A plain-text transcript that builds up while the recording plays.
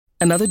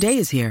Another day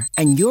is here,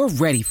 and you're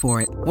ready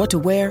for it. What to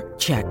wear?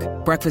 Check.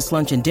 Breakfast,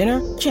 lunch, and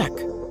dinner? Check.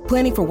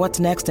 Planning for what's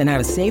next and how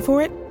to save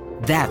for it?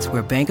 That's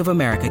where Bank of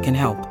America can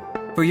help.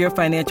 For your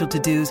financial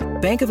to-dos,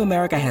 Bank of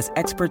America has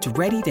experts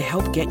ready to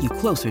help get you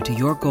closer to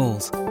your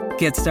goals.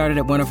 Get started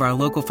at one of our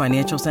local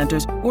financial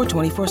centers or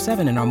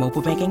 24/7 in our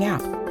mobile banking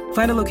app.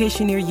 Find a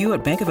location near you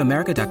at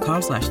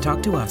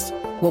bankofamerica.com/talktous.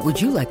 What would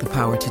you like the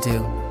power to do?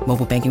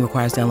 Mobile banking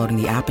requires downloading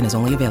the app and is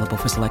only available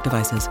for select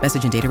devices.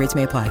 Message and data rates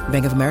may apply.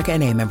 Bank of America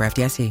N.A., member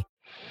FDIC.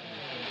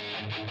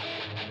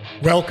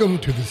 Welcome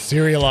to the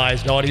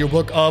serialized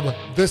audiobook of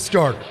The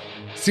Starter,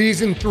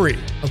 Season 3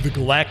 of the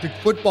Galactic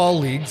Football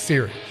League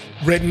series,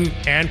 written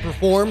and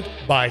performed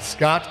by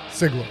Scott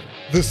Sigler.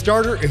 The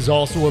Starter is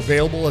also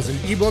available as an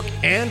ebook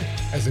and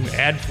as an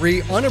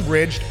ad-free,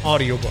 unabridged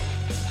audiobook.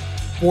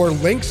 For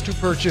links to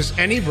purchase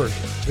any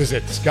version,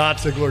 visit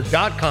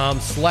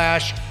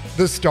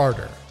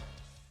scottsigler.com/thestarter.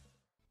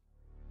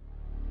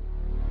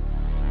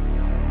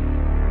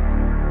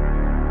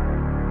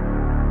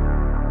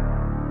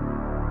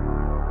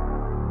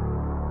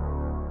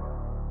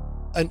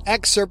 An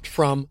excerpt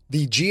from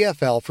The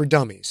GFL for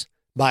Dummies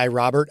by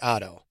Robert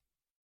Otto.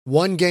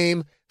 One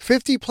game,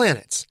 50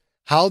 planets.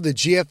 How the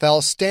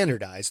GFL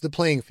standardized the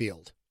playing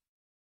field.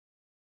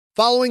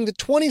 Following the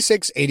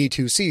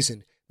 26-82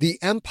 season, the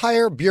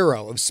Empire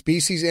Bureau of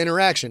Species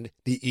Interaction,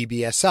 the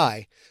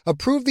EBSI,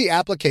 approved the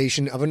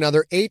application of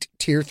another 8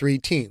 Tier 3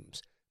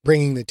 teams,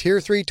 bringing the Tier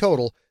 3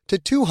 total to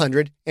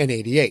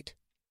 288.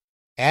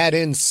 Add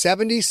in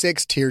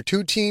 76 Tier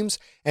 2 teams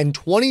and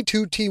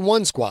 22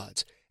 T1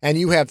 squads, and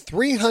you have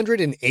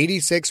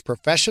 386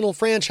 professional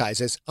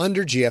franchises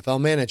under GFL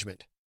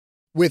management.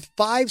 With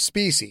 5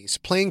 species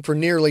playing for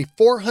nearly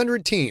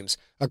 400 teams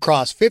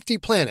across 50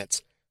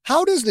 planets,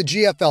 how does the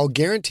GFL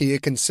guarantee a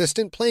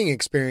consistent playing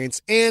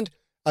experience and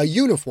a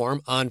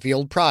uniform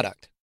on-field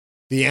product?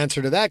 The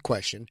answer to that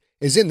question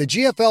is in the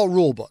GFL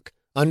Rulebook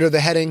under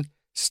the heading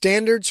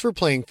Standards for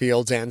Playing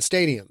Fields and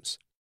Stadiums.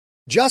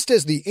 Just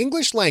as the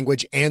English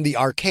language and the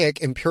archaic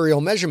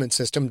imperial measurement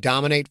system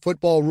dominate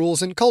football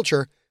rules and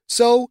culture,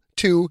 so,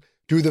 too,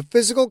 do the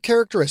physical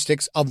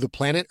characteristics of the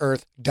planet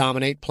Earth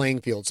dominate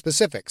playing field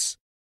specifics.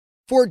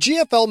 For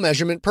GFL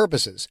measurement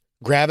purposes,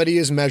 gravity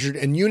is measured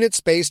in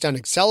units based on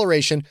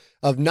acceleration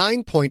of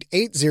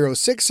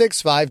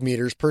 9.80665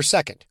 meters per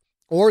second,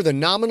 or the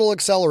nominal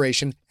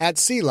acceleration at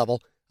sea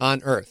level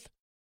on Earth.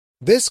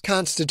 This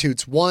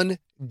constitutes 1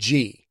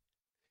 g.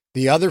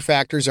 The other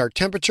factors are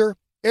temperature,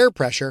 air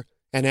pressure,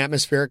 and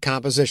atmospheric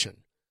composition.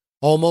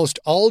 Almost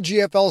all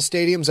GFL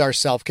stadiums are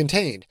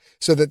self-contained,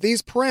 so that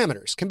these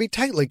parameters can be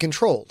tightly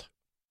controlled.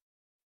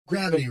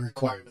 Gravity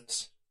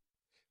requirements.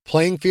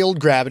 Playing field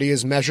gravity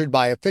is measured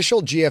by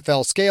official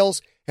GFL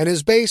scales and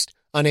is based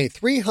on a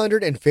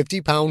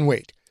 350-pound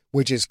weight,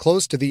 which is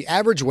close to the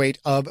average weight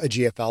of a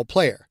GFL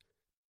player.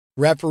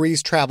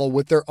 Referees travel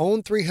with their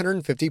own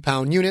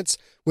 350-pound units,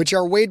 which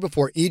are weighed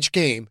before each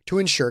game to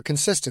ensure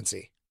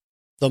consistency.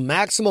 The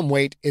maximum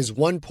weight is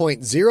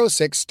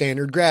 1.06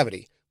 standard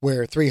gravity,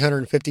 where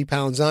 350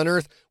 pounds on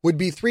Earth would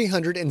be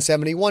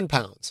 371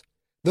 pounds.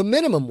 The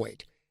minimum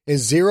weight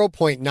is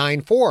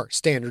 0.94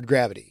 standard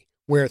gravity,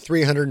 where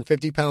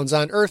 350 pounds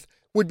on Earth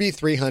would be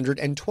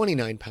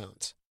 329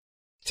 pounds.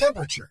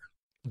 Temperature.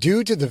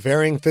 Due to the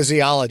varying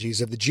physiologies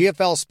of the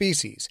GFL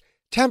species,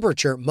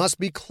 temperature must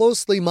be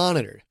closely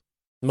monitored.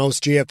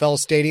 Most GFL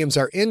stadiums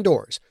are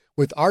indoors,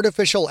 with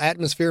artificial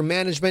atmosphere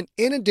management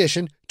in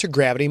addition to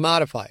gravity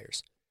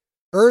modifiers.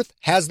 Earth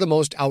has the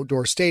most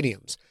outdoor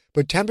stadiums,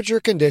 but temperature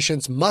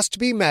conditions must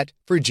be met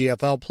for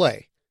GFL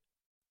play.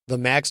 The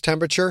max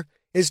temperature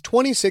is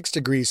 26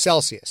 degrees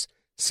Celsius,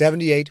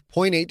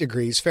 78.8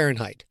 degrees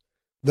Fahrenheit.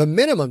 The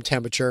minimum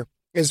temperature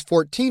is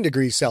 14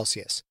 degrees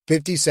Celsius,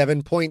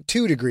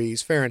 57.2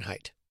 degrees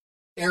Fahrenheit.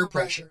 Air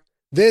pressure.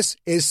 This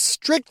is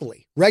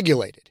strictly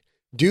regulated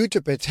due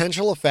to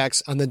potential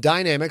effects on the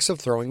dynamics of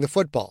throwing the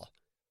football.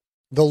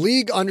 The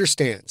league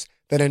understands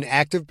that an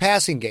active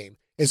passing game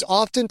is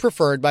often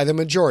preferred by the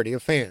majority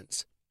of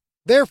fans.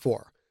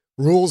 Therefore,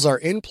 rules are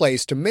in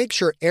place to make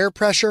sure air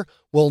pressure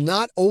will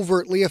not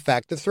overtly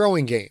affect the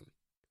throwing game.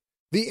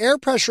 The air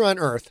pressure on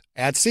Earth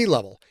at sea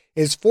level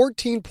is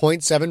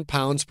 14.7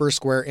 pounds per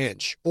square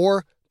inch,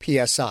 or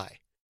psi.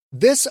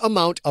 This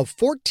amount of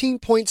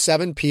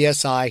 14.7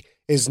 psi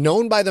is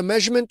known by the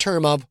measurement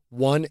term of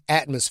 1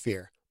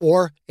 atmosphere,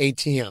 or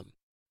ATM.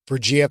 For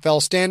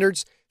GFL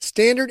standards,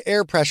 standard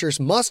air pressures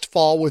must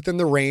fall within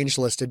the range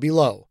listed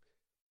below.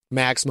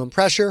 Maximum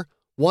pressure,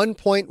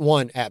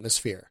 1.1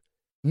 atmosphere.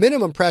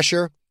 Minimum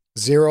pressure,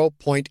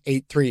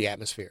 0.83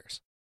 atmospheres.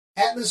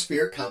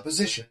 Atmosphere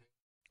composition.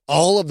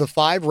 All of the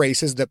 5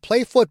 races that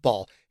play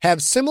football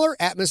have similar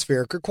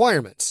atmospheric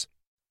requirements.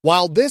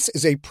 While this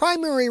is a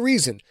primary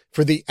reason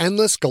for the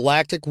endless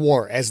galactic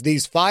war as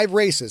these 5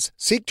 races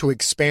seek to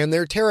expand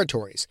their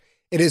territories,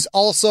 it is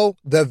also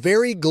the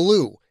very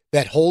glue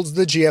that holds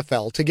the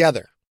GFL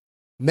together.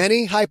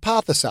 Many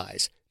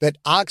hypothesize that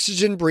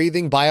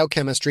oxygen-breathing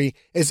biochemistry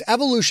is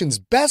evolution's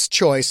best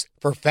choice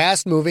for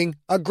fast-moving,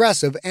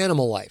 aggressive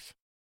animal life.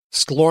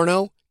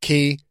 Sklorno,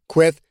 Key,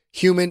 Quith,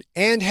 human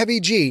and heavy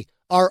G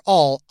are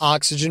all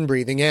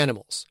oxygen-breathing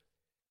animals.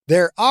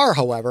 There are,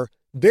 however,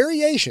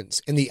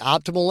 variations in the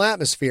optimal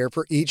atmosphere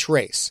for each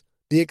race,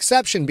 the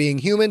exception being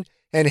human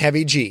and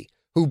heavy G,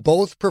 who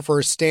both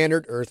prefer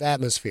standard Earth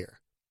atmosphere.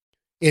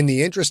 In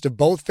the interest of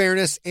both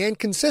fairness and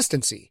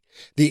consistency,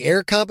 the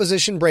air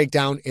composition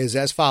breakdown is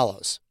as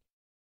follows: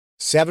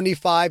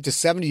 75 to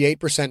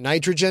 78%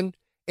 nitrogen,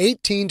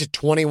 18 to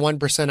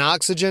 21%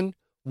 oxygen,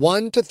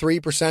 1 to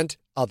 3%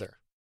 other.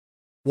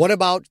 What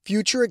about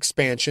future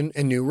expansion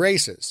and new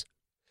races?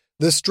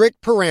 The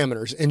strict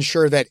parameters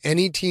ensure that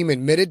any team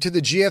admitted to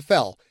the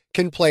GFL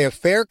can play a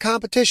fair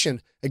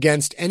competition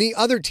against any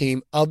other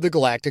team of the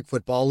Galactic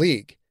Football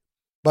League.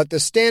 But the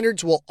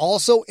standards will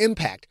also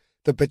impact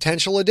the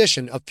potential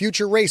addition of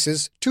future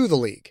races to the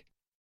league.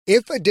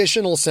 If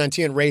additional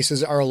sentient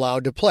races are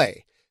allowed to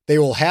play, they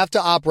will have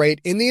to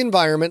operate in the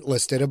environment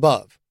listed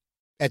above.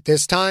 At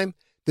this time,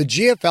 the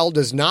GFL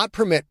does not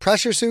permit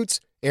pressure suits,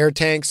 air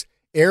tanks,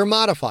 air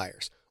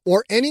modifiers,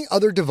 or any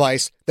other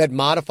device that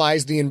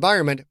modifies the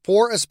environment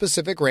for a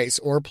specific race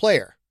or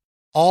player.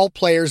 All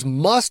players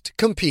must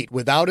compete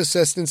without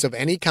assistance of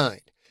any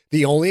kind,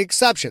 the only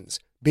exceptions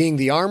being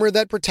the armor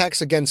that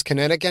protects against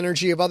kinetic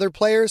energy of other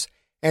players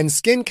and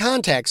skin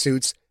contact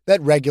suits that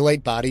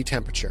regulate body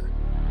temperature.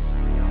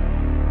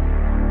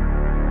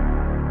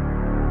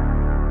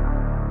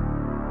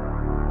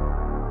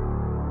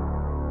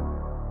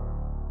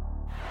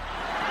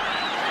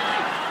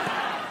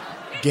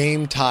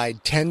 Game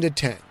tied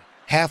 10-10,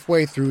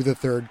 halfway through the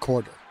third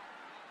quarter.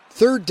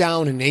 3rd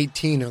down and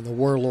 18 on the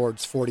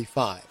Warlords'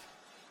 45.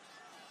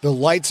 The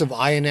lights of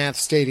Ionath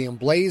Stadium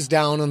blaze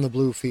down on the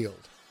blue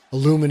field,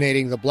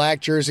 illuminating the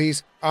black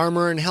jerseys,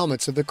 armor, and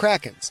helmets of the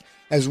Krakens,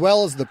 as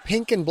well as the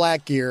pink and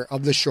black gear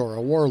of the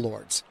Shora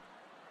Warlords.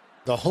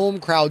 The home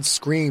crowd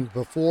screamed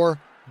before,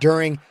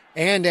 during,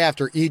 and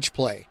after each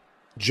play,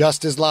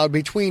 just as loud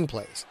between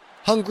plays,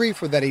 hungry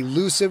for that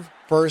elusive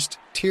first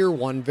Tier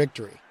 1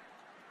 victory.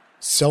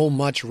 So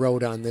much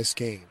rode on this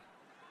game.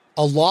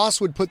 A loss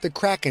would put the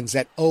Krakens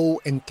at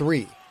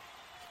 0-3.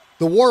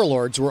 The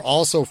Warlords were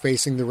also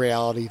facing the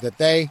reality that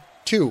they,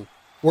 too,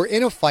 were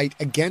in a fight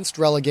against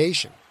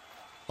relegation.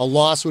 A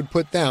loss would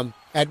put them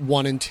at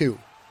 1-2,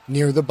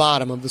 near the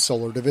bottom of the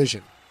Solar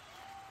Division.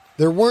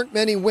 There weren't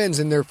many wins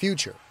in their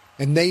future,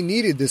 and they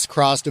needed this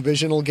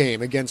cross-divisional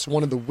game against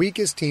one of the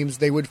weakest teams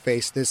they would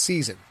face this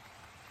season,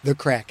 the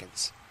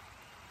Krakens.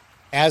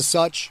 As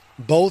such,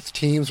 both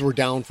teams were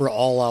down for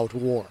all-out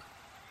war.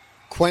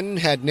 Quentin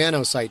had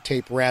nanosite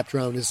tape wrapped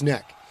around his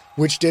neck,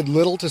 which did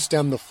little to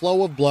stem the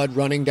flow of blood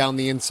running down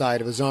the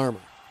inside of his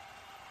armor.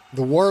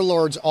 The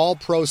Warlord's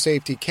all-pro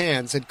safety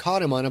cans had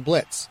caught him on a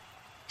blitz.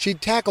 She'd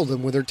tackled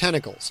him with her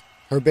tentacles,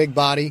 her big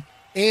body,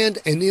 and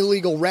an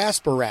illegal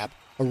rasper wrap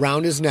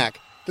around his neck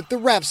that the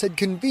refs had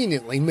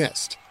conveniently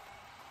missed.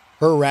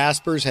 Her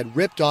raspers had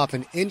ripped off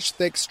an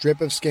inch-thick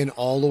strip of skin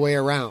all the way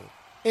around,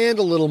 and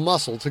a little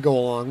muscle to go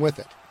along with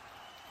it.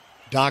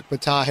 Doc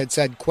Batah had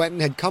said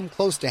Quentin had come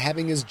close to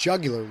having his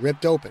jugular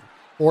ripped open,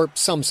 or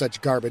some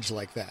such garbage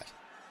like that.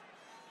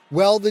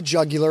 Well, the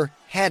jugular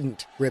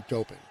hadn't ripped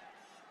open.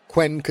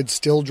 Quentin could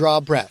still draw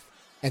breath,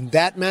 and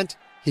that meant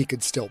he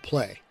could still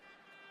play.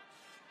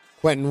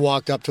 Quentin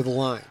walked up to the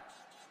line.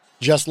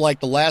 Just like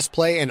the last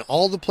play and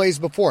all the plays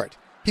before it,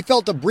 he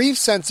felt a brief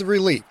sense of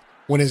relief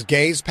when his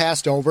gaze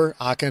passed over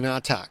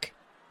Akhenaten.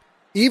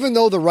 Even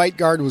though the right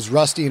guard was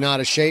rusty and out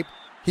of shape,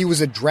 he was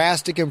a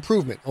drastic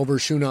improvement over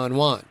Shunan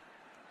Wan.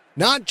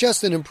 Not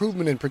just an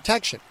improvement in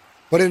protection,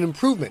 but an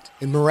improvement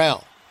in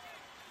morale.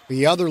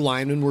 The other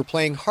linemen were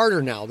playing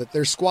harder now that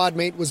their squad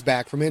mate was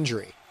back from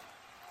injury.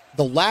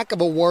 The lack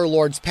of a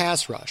Warlord's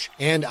pass rush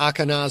and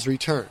Akhenaten's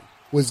return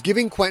was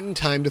giving Quentin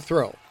time to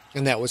throw,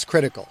 and that was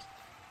critical.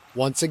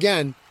 Once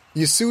again,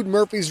 Yasud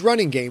Murphy's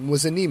running game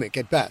was anemic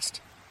at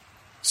best.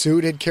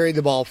 Sood had carried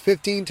the ball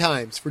 15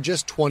 times for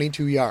just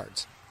 22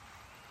 yards.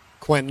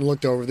 Quentin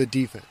looked over the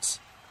defense.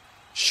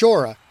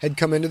 Shora had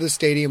come into the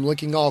stadium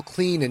looking all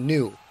clean and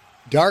new.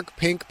 Dark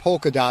pink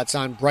polka dots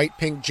on bright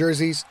pink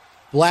jerseys,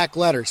 black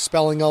letters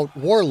spelling out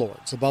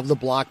Warlords above the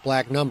block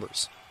black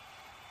numbers.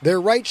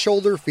 Their right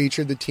shoulder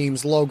featured the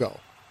team's logo,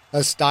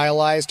 a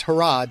stylized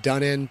hurrah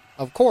done in,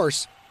 of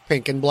course,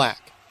 pink and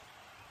black.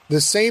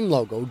 The same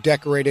logo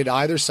decorated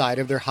either side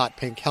of their hot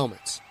pink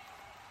helmets.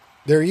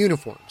 Their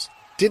uniforms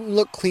didn't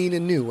look clean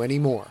and new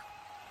anymore.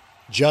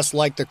 Just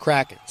like the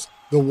Krakens,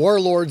 the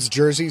Warlords'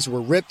 jerseys were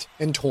ripped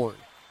and torn,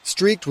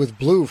 streaked with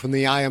blue from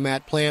the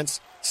Iomat plants,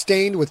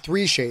 stained with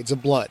 3 shades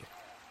of blood.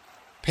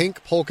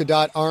 Pink polka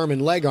dot arm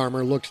and leg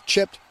armor looked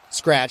chipped,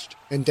 scratched,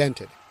 and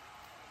dented.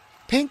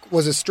 Pink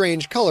was a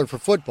strange color for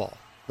football,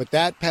 but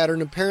that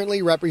pattern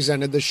apparently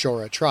represented the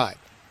Shora tribe.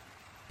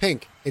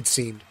 Pink, it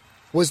seemed,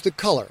 was the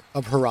color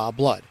of Hurrah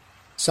blood,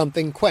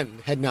 something Quentin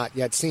had not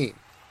yet seen.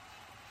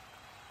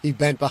 He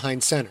bent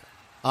behind center,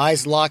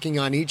 eyes locking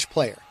on each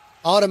player,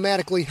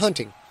 automatically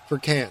hunting for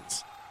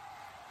cans.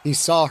 He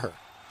saw her,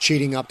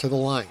 cheating up to the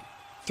line,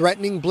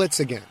 threatening blitz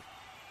again.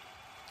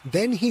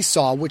 Then he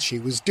saw what she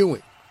was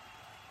doing.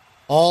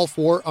 All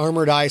 4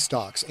 armored eye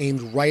stalks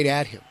aimed right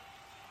at him.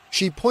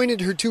 She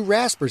pointed her two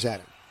raspers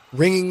at him,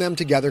 ringing them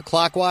together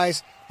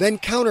clockwise, then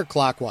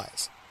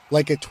counterclockwise,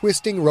 like a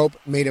twisting rope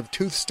made of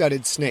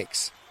tooth-studded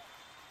snakes.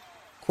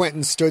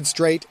 Quentin stood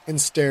straight and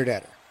stared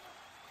at her.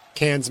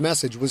 Can's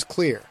message was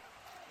clear.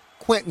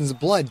 Quentin's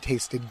blood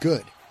tasted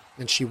good,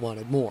 and she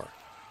wanted more.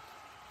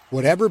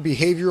 Whatever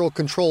behavioral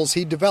controls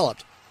he'd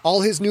developed,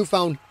 all his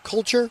newfound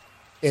culture,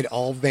 it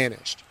all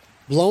vanished,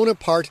 blown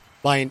apart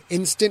by an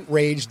instant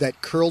rage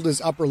that curled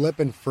his upper lip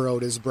and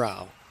furrowed his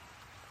brow.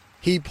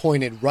 He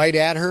pointed right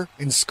at her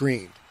and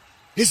screamed,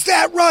 "Is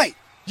that right?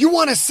 You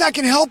want a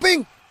second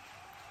helping?"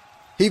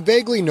 He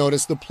vaguely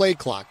noticed the play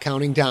clock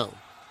counting down,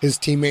 his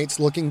teammates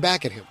looking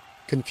back at him,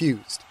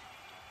 confused.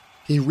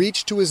 He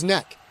reached to his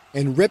neck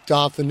and ripped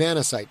off the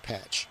nanosite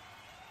patch.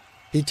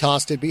 He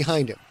tossed it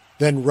behind him,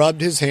 then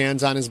rubbed his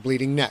hands on his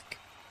bleeding neck.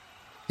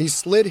 He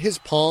slid his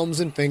palms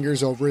and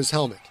fingers over his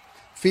helmet,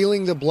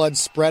 feeling the blood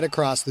spread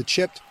across the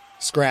chipped,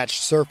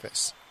 scratched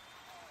surface.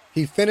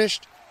 He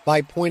finished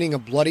by pointing a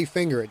bloody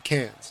finger at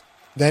Can's,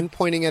 then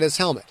pointing at his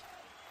helmet,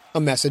 a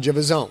message of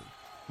his own,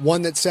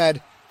 one that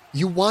said,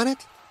 "You want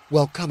it?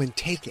 Well, come and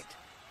take it."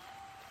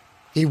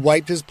 He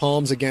wiped his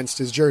palms against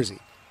his jersey,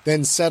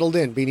 then settled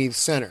in beneath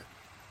center.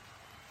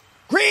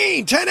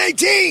 "Green,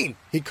 10-18!"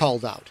 he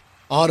called out,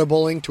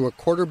 audibling to a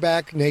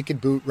quarterback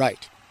naked boot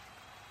right.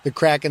 The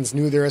Krakens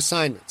knew their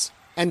assignments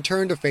and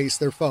turned to face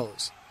their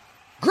foes.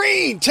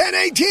 "Green,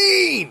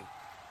 10-18!"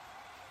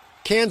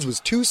 Cans was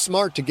too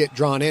smart to get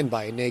drawn in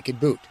by a naked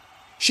boot.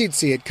 She'd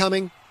see it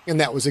coming, and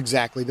that was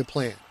exactly the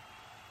plan.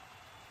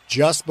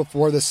 Just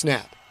before the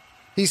snap,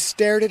 he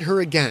stared at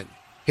her again,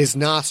 his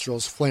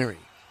nostrils flaring,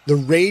 the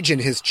rage in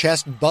his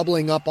chest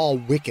bubbling up all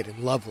wicked and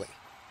lovely.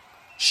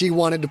 She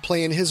wanted to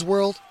play in his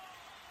world?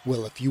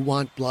 Well, if you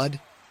want blood,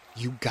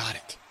 you got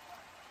it.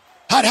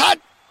 Hut, hut!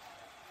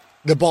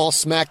 The ball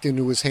smacked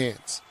into his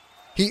hands.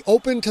 He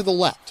opened to the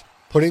left,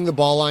 putting the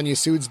ball on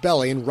Yasud's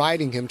belly and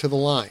riding him to the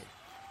line.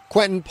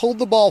 Quentin pulled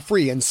the ball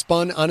free and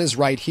spun on his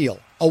right heel,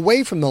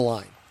 away from the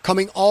line,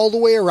 coming all the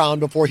way around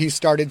before he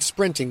started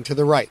sprinting to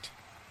the right.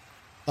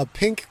 A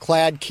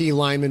pink-clad key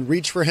lineman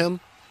reached for him,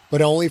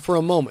 but only for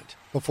a moment,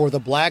 before the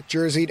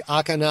black-jerseyed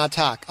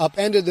Akhenaten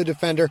upended the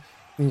defender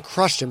and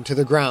crushed him to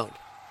the ground.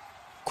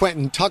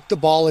 Quentin tucked the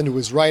ball into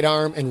his right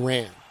arm and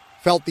ran,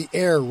 felt the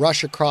air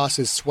rush across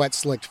his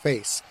sweat-slicked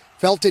face,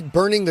 felt it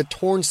burning the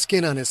torn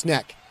skin on his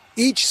neck,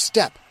 each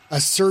step a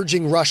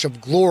surging rush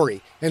of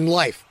glory and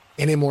life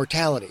and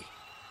immortality.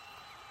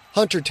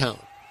 Huntertown,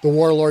 the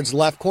Warlord's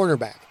left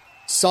cornerback,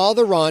 saw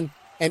the run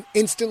and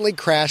instantly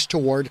crashed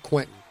toward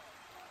Quentin.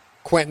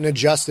 Quentin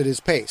adjusted his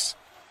pace.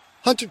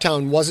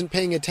 Huntertown wasn't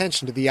paying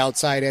attention to the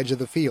outside edge of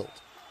the field,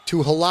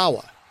 to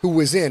Halawa, who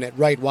was in at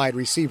right wide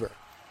receiver.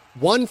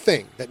 One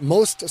thing that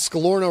most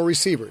Skolorno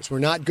receivers were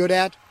not good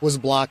at was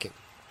blocking.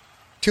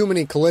 Too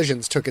many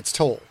collisions took its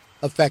toll,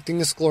 affecting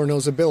the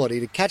Skolorno's ability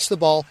to catch the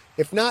ball,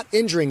 if not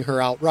injuring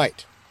her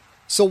outright.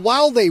 So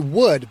while they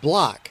would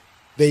block,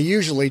 they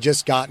usually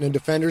just got in a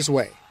defender's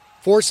way,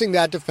 forcing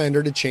that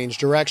defender to change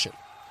direction.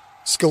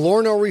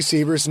 Skolorno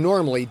receivers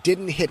normally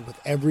didn't hit with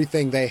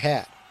everything they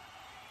had.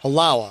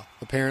 Halawa,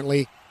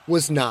 apparently,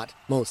 was not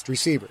most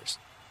receivers.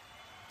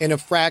 In a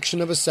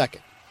fraction of a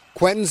second,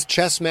 Quentin's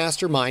chess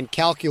mastermind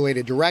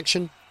calculated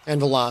direction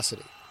and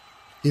velocity.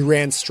 He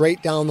ran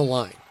straight down the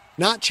line,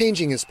 not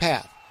changing his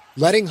path,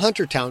 letting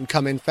Huntertown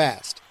come in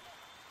fast.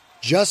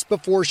 Just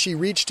before she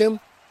reached him,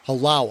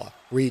 Halawa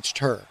reached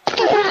her.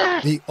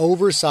 The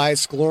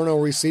oversized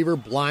Skolorno receiver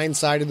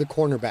blindsided the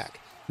cornerback,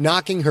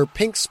 knocking her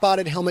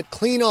pink-spotted helmet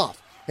clean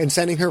off and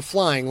sending her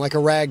flying like a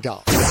rag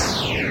doll.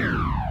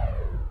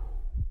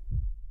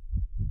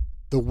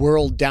 The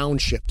world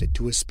downshifted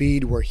to a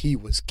speed where he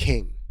was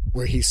king,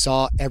 where he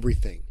saw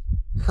everything,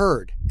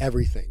 heard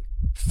everything,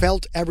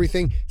 felt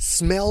everything,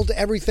 smelled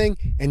everything,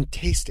 and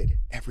tasted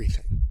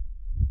everything.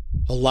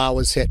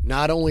 Halawa's hit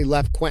not only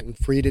left Quentin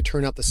free to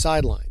turn up the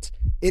sidelines,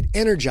 it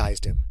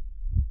energized him.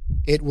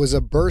 It was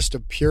a burst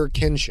of pure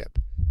kinship,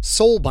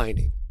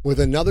 soul-binding with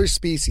another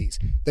species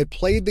that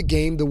played the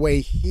game the way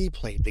he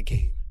played the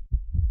game.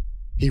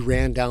 He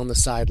ran down the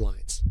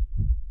sidelines.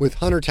 With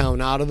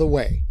Huntertown out of the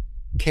way,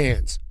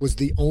 Cans was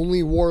the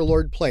only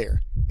Warlord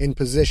player in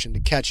position to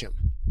catch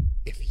him.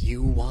 If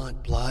you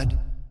want blood.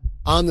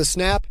 On the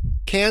snap,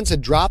 Cans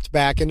had dropped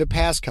back into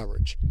pass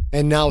coverage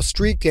and now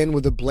streaked in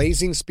with a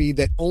blazing speed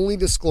that only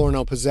the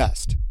Skolorno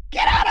possessed.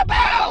 "Get out of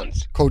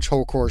bounds!" Coach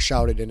Hokor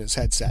shouted in his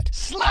headset.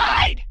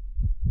 "Slide!"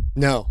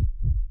 No,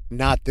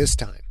 not this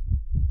time.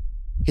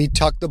 He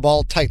tucked the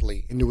ball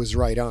tightly into his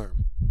right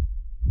arm.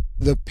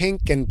 The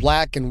pink and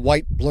black and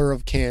white blur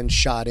of Can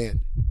shot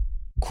in.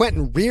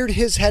 Quentin reared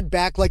his head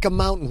back like a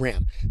mountain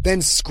ram,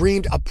 then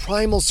screamed a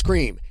primal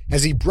scream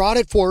as he brought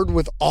it forward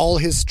with all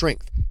his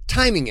strength,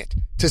 timing it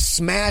to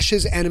smash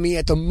his enemy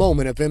at the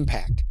moment of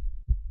impact.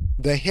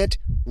 The hit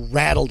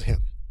rattled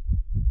him.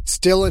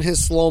 Still in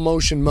his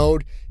slow-motion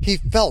mode, he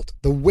felt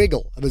the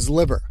wiggle of his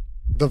liver,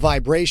 the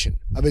vibration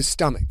of his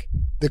stomach,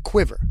 the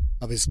quiver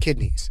of his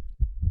kidneys.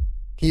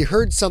 He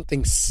heard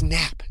something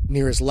snap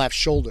near his left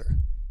shoulder.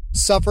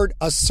 suffered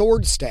a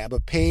sword stab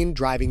of pain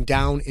driving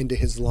down into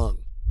his lung.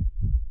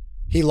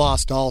 He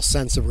lost all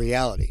sense of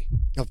reality,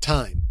 of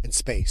time and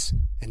space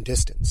and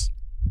distance,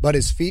 but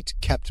his feet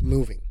kept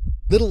moving,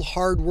 little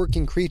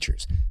hard-working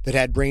creatures that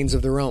had brains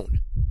of their own.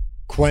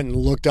 Quentin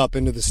looked up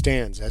into the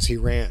stands as he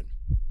ran.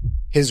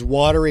 His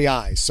watery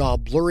eyes saw a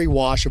blurry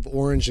wash of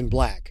orange and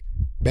black,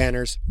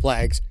 banners,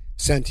 flags,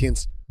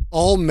 sentience,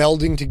 all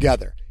melding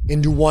together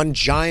into one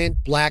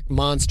giant black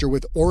monster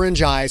with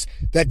orange eyes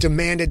that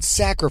demanded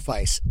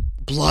sacrifice,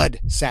 blood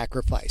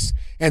sacrifice.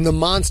 And the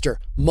monster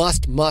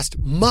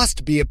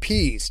must be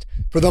appeased,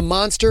 for the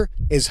monster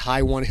is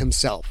High One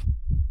himself.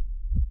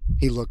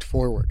 He looked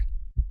forward,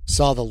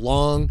 saw the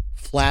long,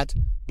 flat,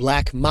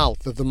 black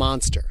mouth of the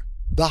monster,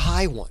 the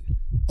High One,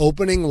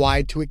 opening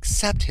wide to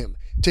accept him,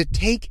 to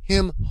take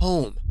him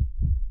home.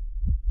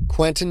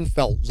 Quentin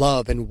felt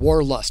love and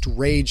warlust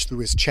rage through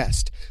his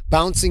chest,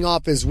 bouncing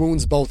off his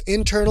wounds both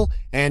internal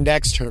and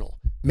external,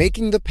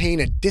 making the pain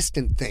a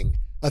distant thing,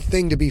 a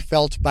thing to be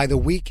felt by the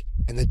weak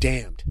and the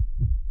damned.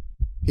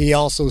 He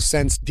also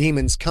sensed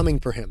demons coming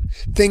for him,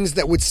 things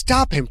that would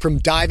stop him from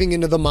diving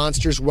into the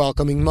monster's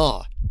welcoming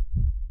maw.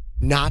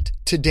 Not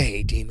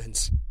today,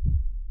 demons.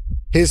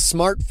 His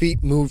smart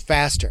feet moved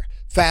faster,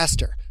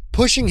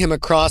 pushing him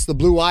across the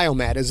blue aisle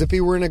mat as if he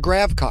were in a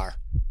grav car.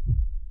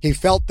 He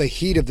felt the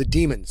heat of the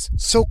demons,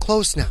 so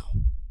close now.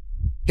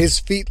 His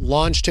feet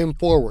launched him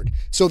forward,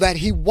 so that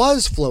he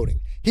was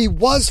floating, he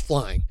was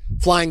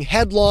flying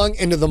headlong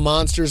into the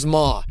monster's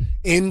maw,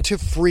 into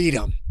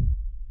freedom.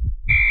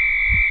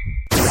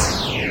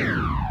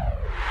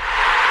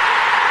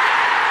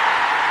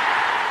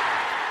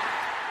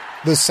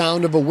 The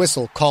sound of a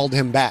whistle called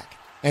him back,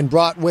 and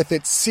brought with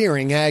it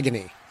searing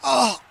agony.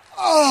 Oh!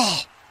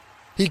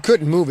 He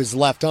couldn't move his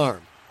left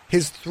arm,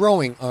 his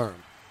throwing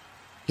arm.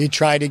 He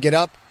tried to get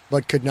up,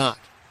 but could not.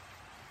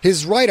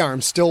 His right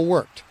arm still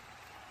worked.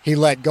 He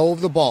let go of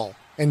the ball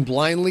and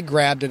blindly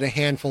grabbed at a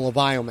handful of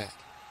Iomat.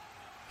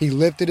 He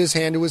lifted his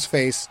hand to his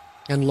face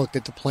and looked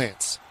at the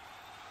plants.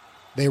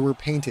 They were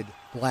painted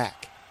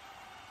black,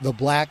 the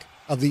black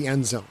of the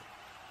end zone.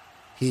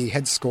 He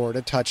had scored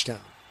a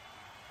touchdown.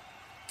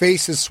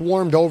 Faces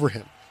swarmed over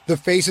him, the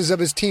faces of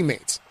his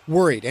teammates,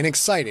 worried and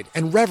excited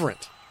and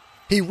reverent.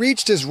 He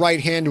reached his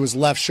right hand to his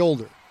left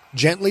shoulder,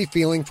 gently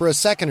feeling for a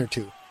second or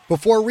two,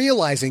 before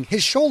realizing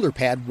his shoulder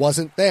pad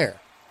wasn't there.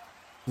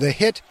 The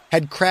hit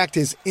had cracked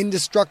his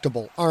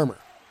indestructible armor,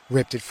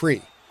 ripped it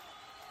free.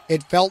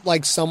 It felt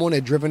like someone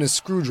had driven a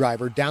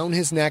screwdriver down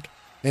his neck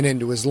and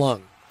into his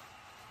lung.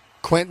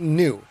 Quentin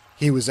knew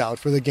he was out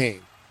for the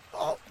game.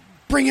 "Oh,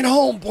 bring it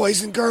home,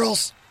 boys and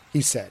girls,"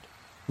 he said,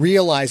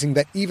 realizing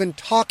that even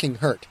talking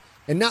hurt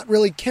and not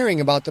really caring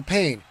about the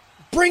pain.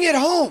 "Bring it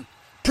home!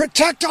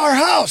 Protect our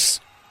house!"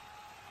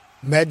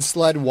 Med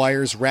sled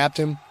wires wrapped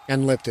him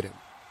and lifted him.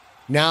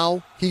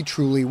 Now he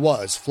truly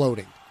was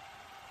floating.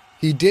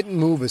 He didn't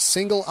move a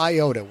single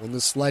iota when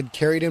the sled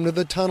carried him to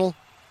the tunnel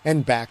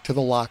and back to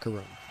the locker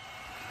room.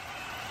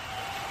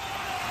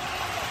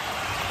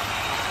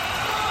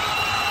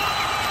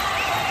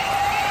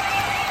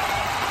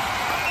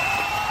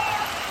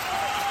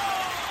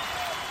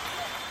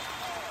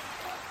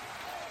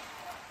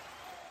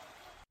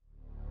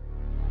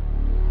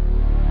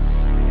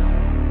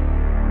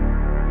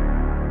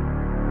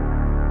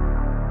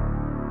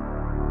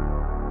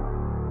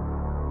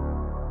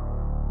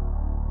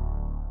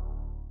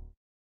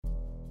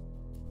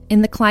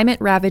 In the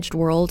climate-ravaged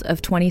world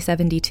of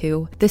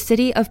 2072, the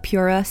city of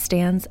Pura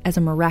stands as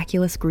a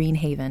miraculous green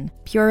haven.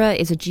 Pura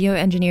is a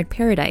geoengineered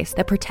paradise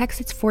that protects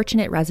its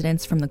fortunate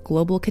residents from the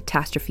global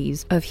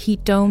catastrophes of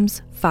heat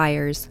domes,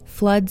 fires,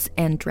 floods,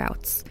 and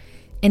droughts.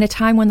 In a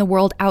time when the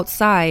world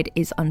outside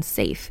is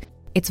unsafe,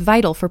 it's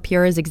vital for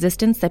Pura's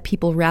existence that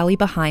people rally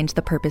behind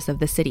the purpose of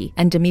the city,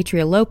 and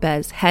Demetria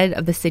Lopez, head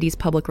of the city's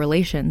public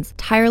relations,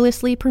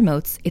 tirelessly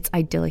promotes its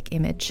idyllic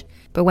image.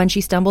 But when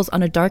she stumbles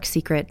on a dark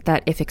secret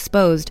that, if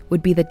exposed,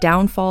 would be the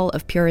downfall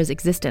of Pura's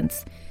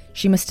existence,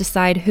 she must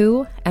decide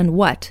who and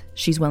what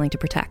she's willing to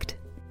protect.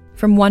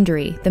 From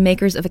Wondery, the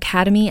makers of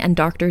Academy and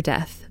Dr.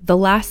 Death, The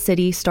Last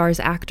City stars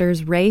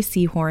actors Ray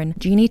Seahorn,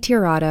 Jeannie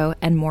Tirado,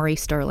 and Maury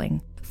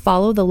Sterling.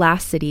 Follow The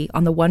Last City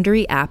on the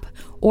Wondery app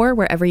or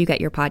wherever you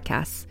get your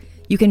podcasts.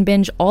 You can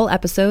binge all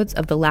episodes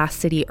of The Last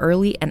City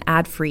early and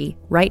ad-free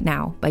right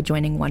now by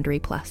joining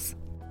Wondery Plus.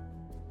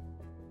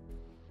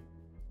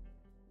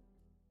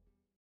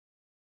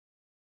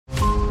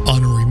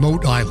 On a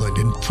remote island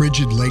in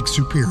frigid Lake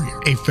Superior,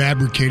 a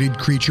fabricated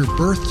creature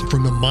birthed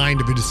from the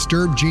mind of a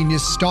disturbed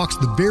genius stalks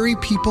the very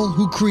people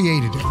who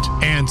created it.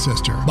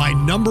 Ancestor, by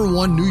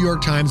 #1 New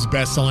York Times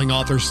bestselling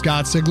author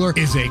Scott Sigler,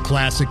 is a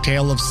classic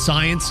tale of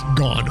science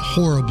gone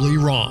horribly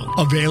wrong.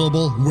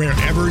 Available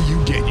wherever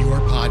you get your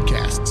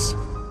podcasts.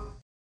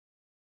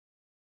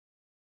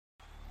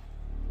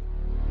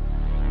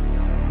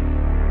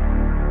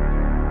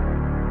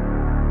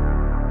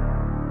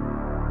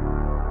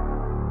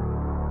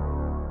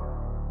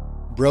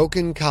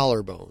 Broken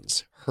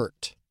collarbones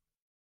hurt.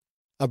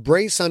 A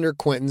brace under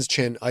Quentin's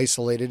chin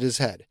isolated his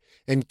head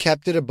and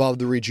kept it above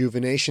the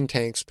rejuvenation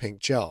tank's pink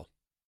gel.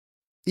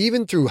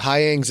 Even through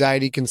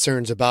high-anxiety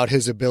concerns about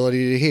his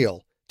ability to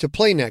heal, to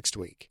play next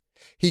week,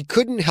 he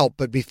couldn't help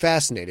but be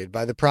fascinated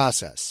by the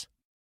process.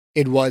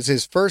 It was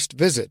his first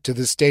visit to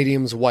the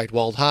stadium's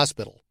white-walled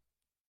hospital.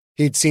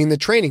 He'd seen the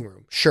training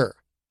room, sure.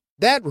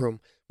 That room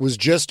was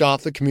just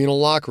off the communal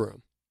locker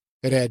room.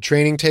 It had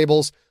training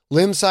tables,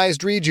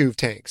 limb-sized rejuve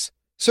tanks,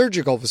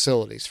 surgical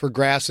facilities for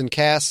grafts and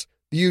casts,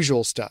 the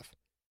usual stuff.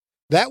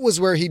 That was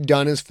where he'd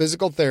done his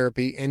physical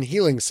therapy and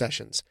healing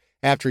sessions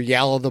after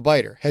Yalla the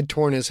Biter had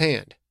torn his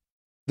hand.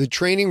 The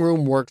training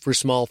room worked for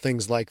small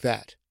things like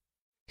that.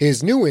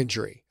 His new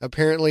injury,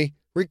 apparently,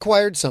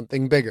 required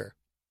something bigger.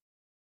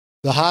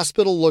 The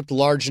hospital looked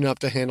large enough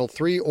to handle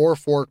 3 or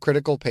 4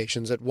 critical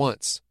patients at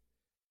once.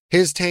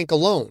 His tank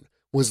alone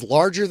was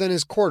larger than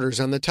his quarters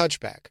on the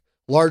touchback,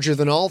 larger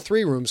than all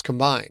 3 rooms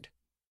combined.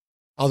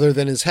 Other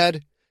than his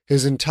head,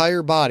 his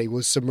entire body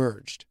was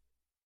submerged.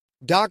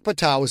 Doc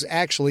Patah was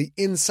actually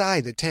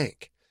inside the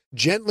tank,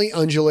 gently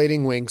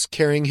undulating wings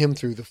carrying him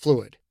through the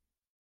fluid.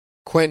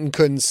 Quentin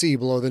couldn't see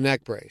below the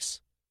neck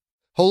brace.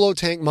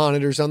 Holotank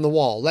monitors on the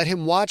wall let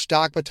him watch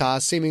Doc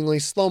Patah's seemingly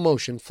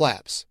slow-motion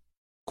flaps.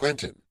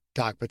 "Quentin,"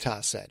 Doc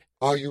Patah said,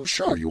 "are you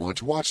sure you want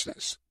to watch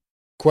this?"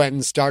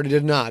 Quentin started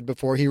to nod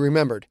before he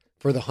remembered,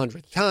 for the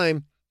 100th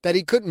time, that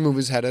he couldn't move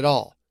his head at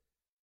all.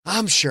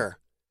 "I'm sure.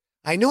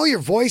 I know your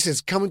voice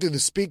is coming through the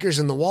speakers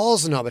and the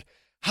walls and all, but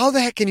how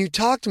the heck can you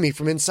talk to me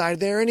from inside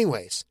there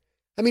anyways?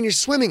 I mean, you're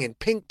swimming in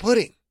pink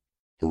pudding."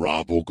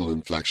 Raw vocal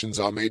inflections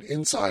are made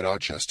inside our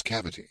chest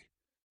cavity.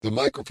 The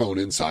microphone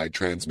inside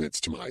transmits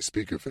to my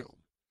speaker film.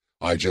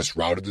 I just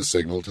routed the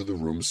signal to the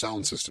room's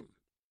sound system.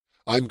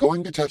 I'm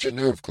going to touch a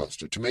nerve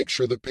cluster to make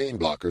sure the pain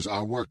blockers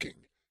are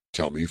working.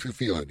 Tell me if you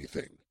feel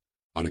anything.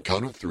 On a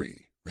count of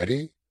 3.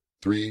 Ready?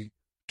 3,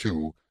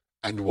 2,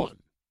 and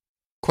 1.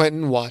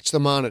 Quentin watched the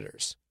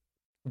monitors.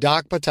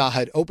 Doc Patah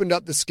had opened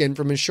up the skin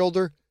from his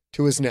shoulder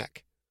to his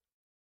neck.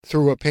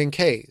 Through a pink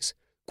haze,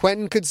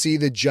 Quentin could see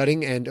the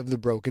jutting end of the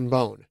broken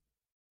bone.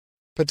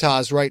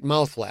 Patah's right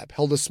mouth flap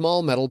held a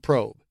small metal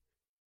probe.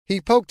 He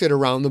poked it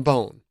around the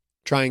bone,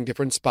 trying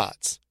different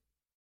spots.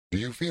 "Do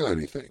you feel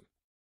anything?"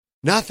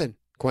 "Nothing,"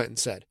 Quentin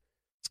said.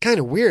 "It's kind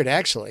of weird,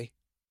 actually."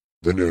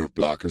 "The nerve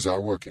blockers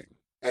are working.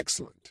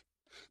 Excellent.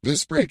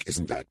 This break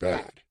isn't that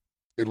bad.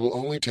 It will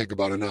only take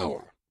about an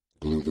hour.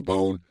 Glue the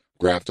bone,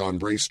 graft on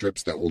brace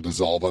strips that will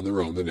dissolve on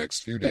their own the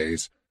next few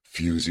days,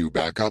 fuse you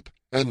back up,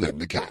 and then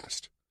the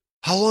cast."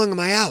 "How long am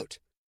I out?"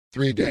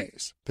 3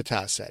 days.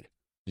 Patah said.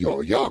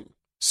 "You're young."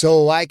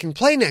 "So I can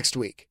play next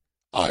week."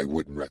 "I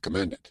wouldn't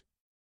recommend it."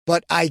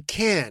 "But I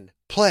can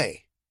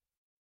play."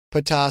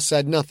 Patah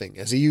said nothing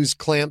as he used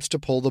clamps to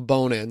pull the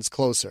bone ends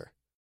closer.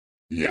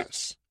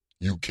 "Yes,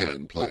 you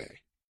can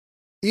play."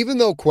 Even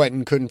though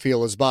Quentin couldn't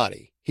feel his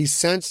body, he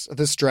sensed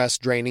the stress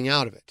draining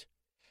out of it.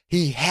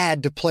 He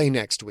had to play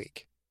next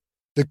week.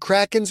 The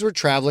Krakens were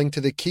traveling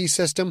to the Key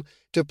System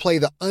to play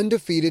the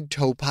undefeated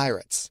Toe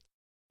Pirates.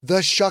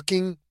 The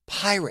shucking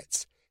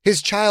Pirates,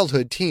 his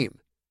childhood team.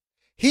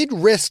 He'd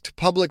risked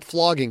public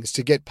floggings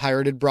to get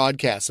pirated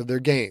broadcasts of their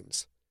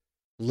games.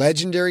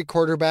 Legendary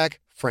quarterback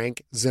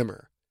Frank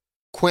Zimmer.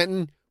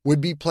 Quentin would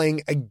be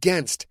playing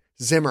against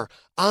Zimmer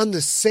on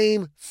the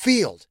same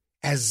field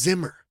as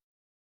Zimmer.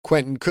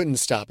 Quentin couldn't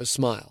stop a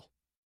smile.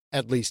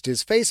 At least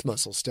his face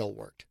muscles still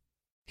worked.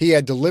 He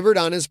had delivered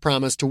on his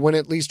promise to win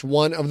at least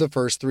one of the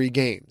first 3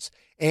 games,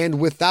 and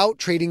without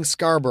trading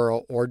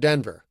Scarborough or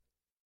Denver.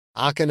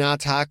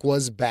 Akhenaten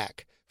was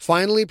back,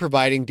 finally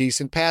providing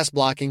decent pass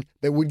blocking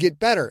that would get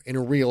better in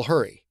a real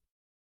hurry.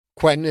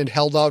 Quentin had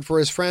held out for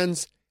his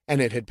friends,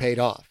 and it had paid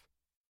off.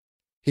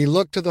 He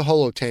looked to the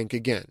holotank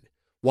again,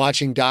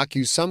 watching Doc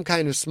use some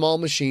kind of small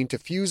machine to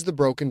fuse the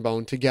broken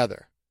bone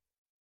together.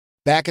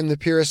 Back in the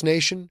Purist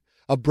Nation,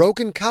 a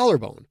broken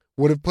collarbone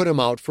would have put him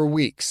out for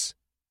weeks.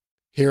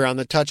 Here on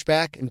the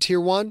touchback in Tier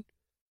 1,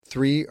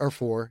 3 or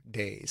 4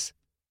 days.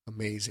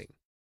 Amazing.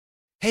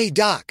 "Hey,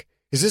 Doc,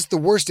 is this the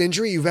worst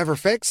injury you've ever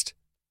fixed?"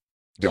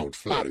 "Don't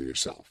flatter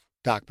yourself,"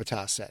 Doc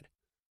Patah said.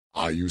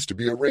 "I used to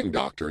be a ring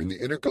doctor in the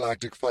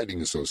Intergalactic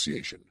Fighting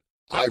Association.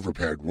 I've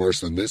repaired worse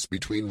than this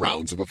between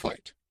rounds of a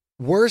fight."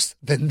 "Worse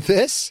than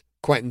this?"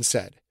 Quentin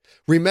said,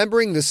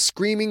 remembering the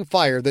screaming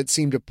fire that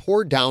seemed to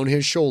pour down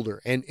his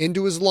shoulder and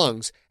into his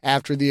lungs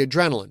after the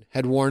adrenaline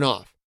had worn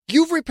off.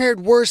 "You've repaired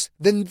worse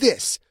than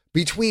this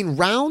between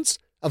rounds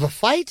of a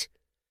fight?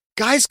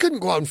 Guys couldn't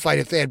go out and fight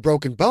if they had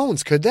broken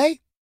bones, could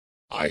they?"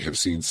 "I have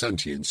seen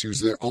sentients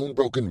use their own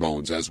broken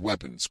bones as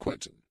weapons,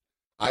 Quentin.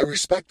 I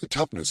respect the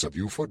toughness of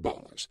you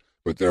footballers,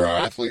 but there are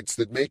athletes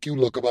that make you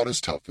look about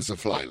as tough as a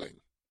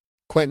flyling."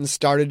 Quentin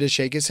started to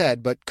shake his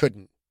head, but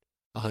couldn't.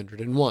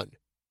 101.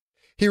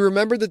 He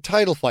remembered the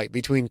title fight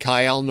between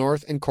Kyle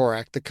North and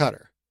Korak the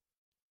Cutter.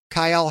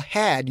 Kyle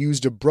had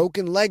used a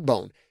broken leg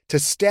bone to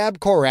stab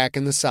Korak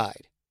in the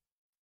side.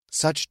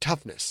 Such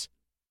toughness.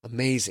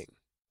 Amazing.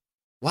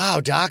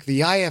 "Wow, Doc,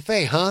 the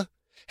IFA, huh?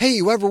 Hey,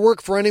 you ever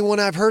work for anyone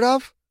I've heard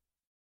of?"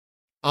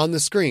 On the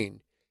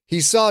screen,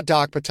 he saw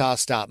Doc Patah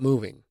stop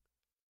moving.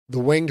 The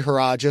winged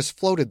hurrah just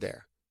floated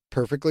there,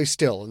 perfectly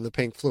still in the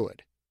pink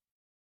fluid.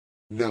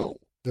 "No,"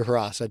 the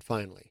hurrah said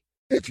finally.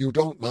 If you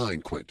don't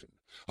mind, Quentin,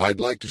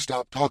 I'd like to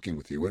stop talking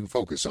with you and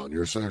focus on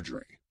your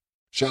surgery.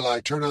 Shall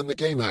I turn on the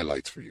game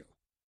highlights for you?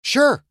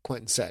 Sure,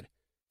 Quentin said.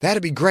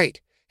 That'd be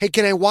great. Hey,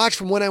 can I watch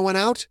from when I went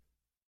out?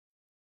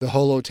 The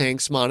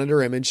holotank's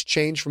monitor image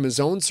changed from his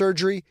own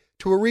surgery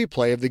to a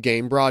replay of the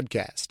game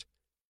broadcast.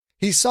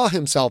 He saw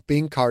himself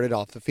being carted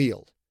off the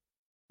field.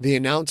 The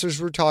announcers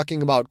were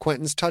talking about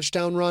Quentin's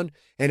touchdown run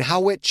and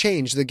how it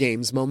changed the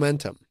game's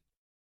momentum.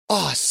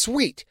 "Aw,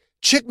 sweet!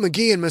 Chick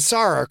McGee and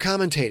Massara are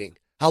commentating.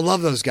 I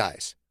love those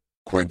guys."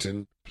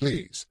 Quentin,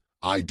 please,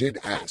 I did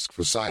ask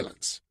for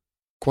silence.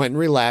 Quentin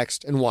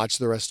relaxed and watched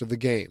the rest of the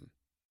game.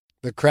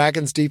 The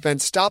Kraken's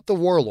defense stopped the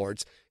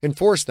Warlords and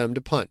forced them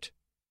to punt.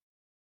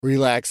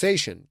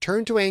 Relaxation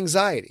turned to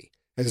anxiety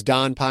as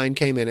Don Pine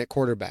came in at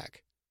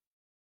quarterback.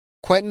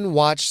 Quentin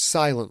watched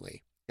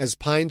silently as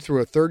Pine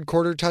threw a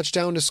third-quarter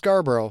touchdown to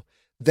Scarborough,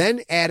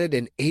 then added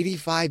an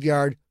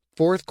 85-yard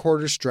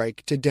fourth-quarter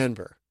strike to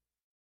Denver.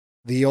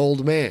 The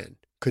old man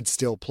could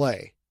still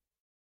play.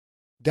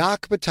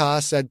 Doc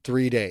Batah said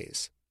 3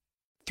 days.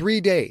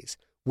 3 days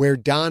where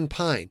Don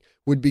Pine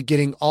would be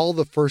getting all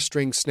the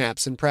first-string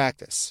snaps in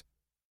practice.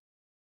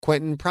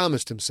 Quentin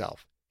promised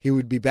himself he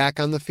would be back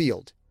on the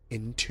field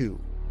in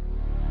 2.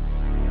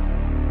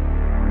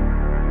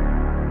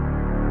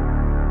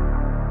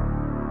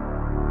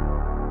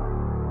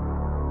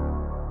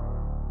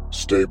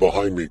 Stay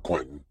behind me,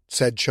 Quentin,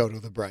 said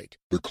Chodo the Bright.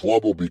 The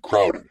club will be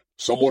crowded.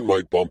 Someone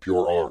might bump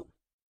your arm.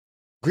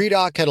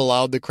 Greedock had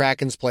allowed the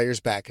Kraken's players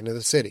back into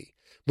the city,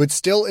 but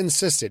still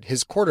insisted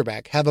his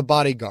quarterback have a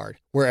bodyguard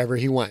wherever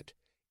he went,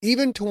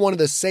 even to one of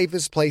the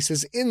safest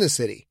places in the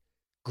city,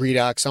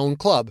 Greedock's own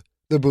club,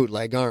 the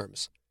Bootleg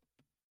Arms.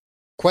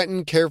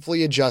 Quentin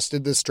carefully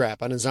adjusted the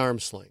strap on his arm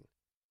sling.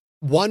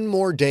 One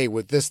more day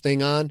with this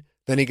thing on,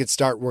 then he could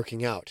start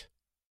working out.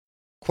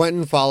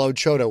 Quentin followed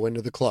Chodo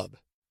into the club.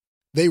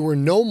 They were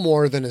no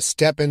more than a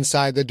step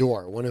inside the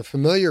door when a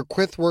familiar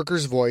Quith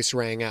worker's voice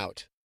rang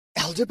out.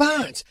 "Elder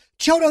Barnes,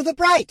 Chodo the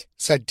Bright,"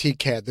 said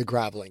T-Cad the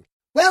Groveling.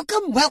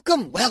 "Welcome,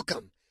 welcome,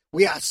 welcome.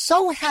 We are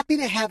so happy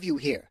to have you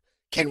here.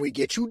 Can we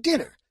get you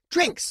dinner,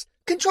 drinks,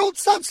 controlled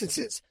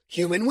substances,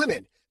 human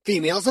women,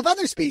 females of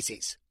other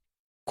species?"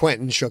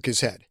 Quentin shook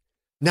his head.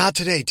 "Not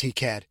today,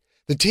 T-Cad.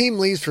 The team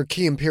leaves for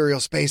Key Imperial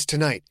Space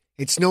tonight.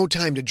 It's no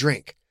time to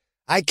drink.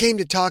 I came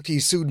to talk to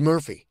Ysood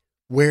Murphy.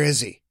 Where is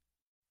he?"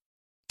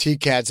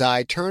 T-Cad's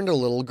eye turned a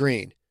little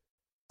green.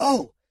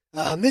 "Oh,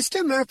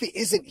 Mr. Murphy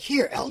isn't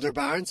here, Elder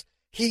Barnes.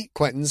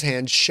 Quentin's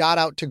hand shot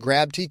out to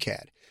grab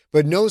T-Cad,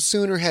 but no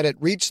sooner had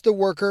it reached the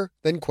worker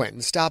than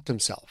Quentin stopped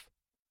himself.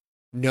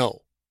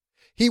 No,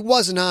 he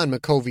wasn't on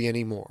Makovey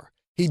anymore.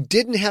 He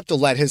didn't have to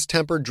let his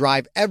temper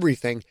drive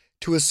everything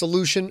to a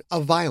solution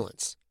of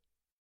violence.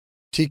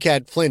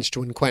 T-Cad flinched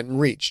when Quentin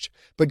reached,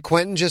 but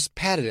Quentin just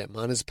patted him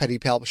on his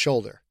pedipalp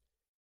shoulder.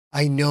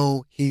 "I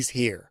know he's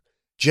here.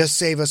 Just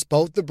save us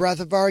both the breath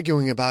of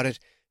arguing about it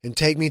and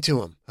take me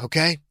to him,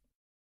 okay?"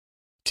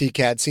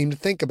 T-Cad seemed to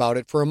think about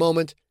it for a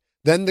moment,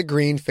 then the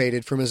green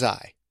faded from his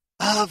eye.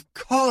 "Of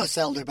course,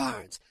 Elder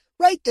Barnes.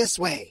 Right this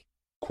way."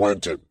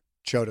 Quentin,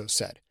 Chodo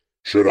said.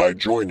 Should I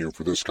join you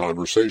for this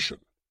conversation?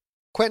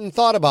 Quentin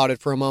thought about it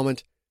for a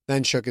moment,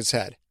 then shook his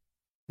head.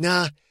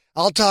 "Nah,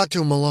 I'll talk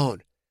to him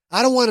alone.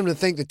 I don't want him to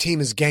think the team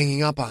is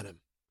ganging up on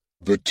him."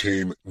 The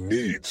team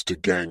needs to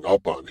gang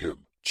up on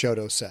him,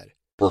 Chodo said.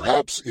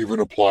 Perhaps even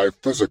apply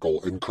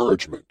physical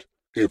encouragement.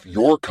 If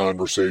your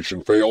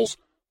conversation fails,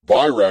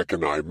 Virak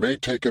and I may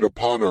take it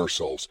upon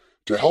ourselves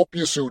to help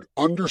Ysood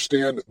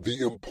understand the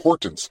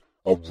importance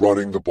of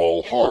running the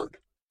ball hard.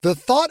 The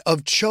thought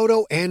of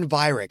Chodo and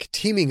Virak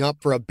teaming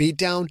up for a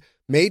beatdown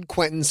made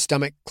Quentin's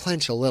stomach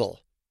clench a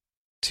little.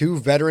 2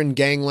 veteran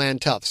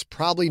gangland toughs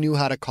probably knew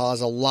how to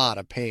cause a lot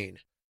of pain.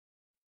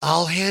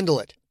 "I'll handle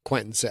it,"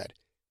 Quentin said.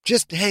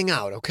 "Just hang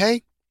out,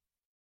 okay?"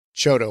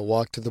 Chodo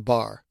walked to the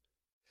bar.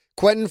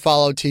 Quentin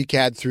followed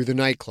T-Cad through the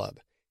nightclub,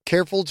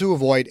 careful to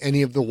avoid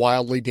any of the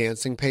wildly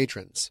dancing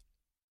patrons.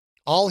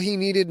 All he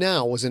needed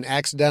now was an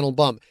accidental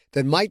bump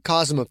that might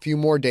cause him a few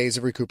more days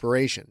of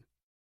recuperation.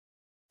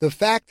 The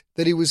fact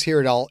that he was here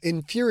at all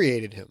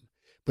infuriated him,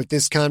 but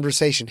this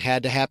conversation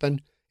had to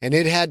happen, and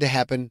it had to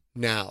happen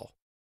now.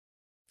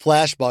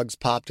 Flashbugs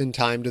popped in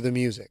time to the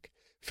music,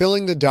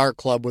 filling the dark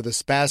club with a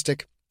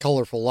spastic,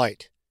 colorful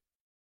light.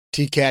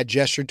 T-Cad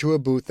gestured to a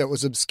booth that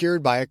was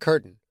obscured by a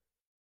curtain.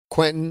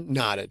 Quentin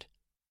nodded.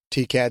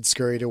 T-Cad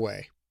scurried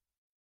away.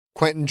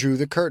 Quentin drew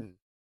the curtain.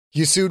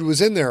 Ysood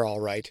was in there all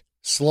right,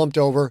 slumped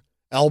over,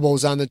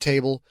 elbows on the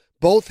table,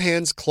 both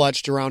hands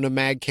clutched around a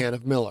mag can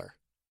of Miller.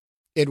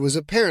 It was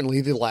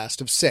apparently the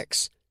last of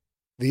 6.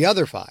 The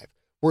other 5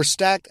 were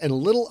stacked in a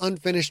little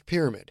unfinished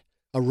pyramid,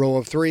 a row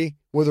of 3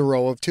 with a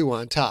row of 2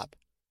 on top.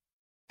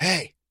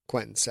 "Hey,"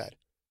 Quentin said,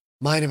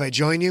 "mind if I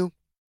join you?"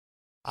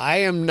 "I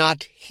am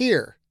not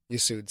here,"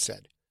 Ysood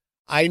said.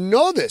 "I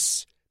know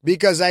this,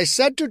 because I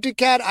said to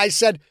T-Cad,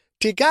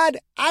 T-Cad,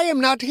 I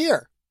am not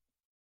here."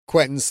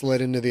 Quentin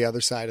slid into the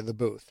other side of the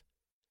booth.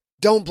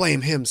 "Don't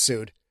blame him,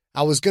 Sood.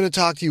 I was going to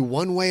talk to you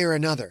one way or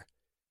another.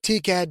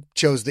 T-Cad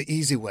chose the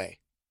easy way."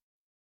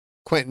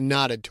 Quentin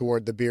nodded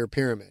toward the beer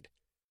pyramid.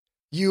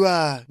 You,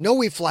 know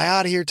we fly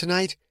out of here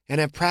tonight and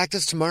have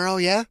practice tomorrow,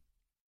 yeah?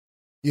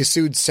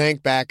 Yasud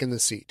sank back in the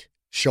seat,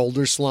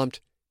 shoulders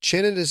slumped,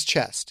 chin at his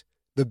chest,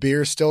 the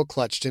beer still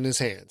clutched in his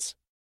hands.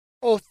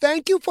 Oh,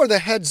 thank you for the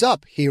heads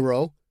up,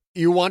 hero.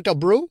 You want a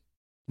brew?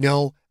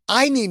 No,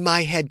 I need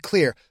my head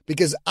clear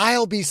because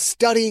I'll be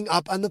studying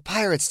up on the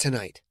pirates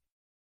tonight.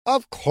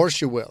 Of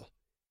course you will.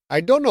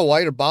 I don't know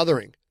why you're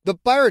bothering. The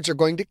pirates are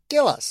going to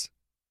kill us.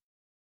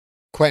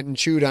 Quentin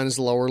chewed on his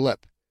lower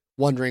lip,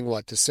 wondering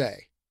what to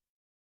say.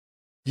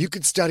 You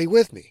could study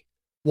with me.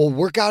 We'll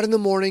work out in the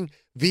morning,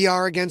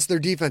 VR against their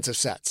defensive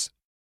sets.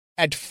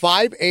 At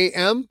 5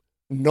 a.m.?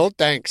 No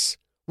thanks.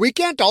 We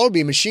can't all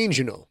be machines,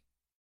 you know.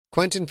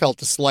 Quentin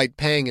felt a slight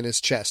pang in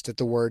his chest at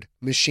the word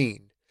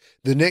machine,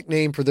 the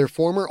nickname for their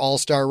former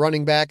all-star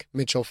running back,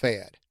 Mitchell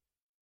Fayed.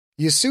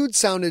 Yasud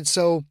sounded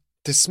so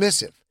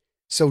dismissive,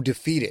 so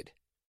defeated.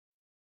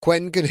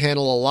 Quentin could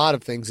handle a lot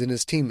of things in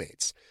his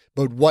teammates,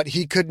 but what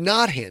he could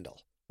not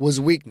handle was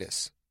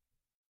weakness.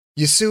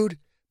 Yasud,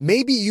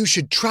 maybe you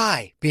should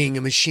try being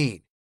a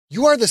machine.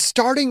 You are the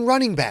starting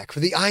running back for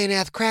the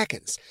Ionath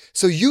Krakens,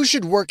 so you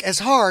should work as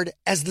hard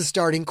as the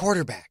starting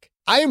quarterback.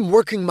 I am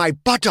working my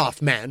butt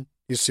off, man,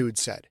 Yasud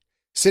said,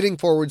 sitting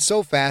forward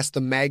so fast the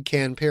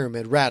Magcan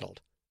pyramid rattled.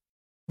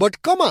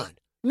 But come on,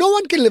 no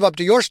one can live up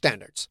to your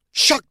standards.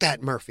 Shuck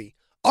that, Murphy.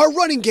 Our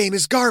running game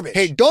is garbage.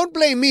 Hey, don't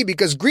blame me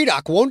because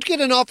Greedock won't get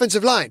an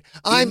offensive line.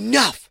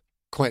 Enough,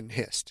 Quentin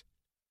hissed.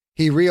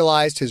 He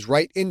realized his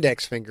right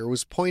index finger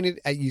was pointed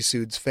at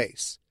Yasud's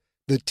face,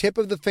 the tip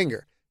of the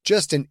finger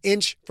just an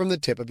inch from the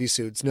tip of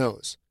Yasud's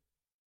nose.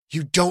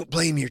 You don't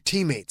blame your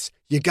teammates.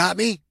 You got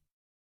me?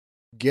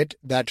 Get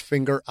that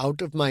finger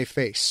out of my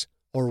face,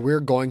 or we're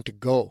going to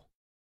go.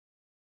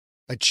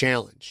 A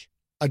challenge.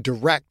 A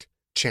direct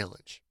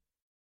challenge.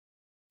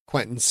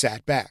 Quentin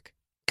sat back,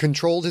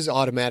 controlled his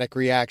automatic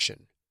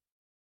reaction.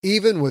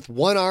 Even with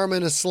one arm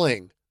in a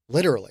sling,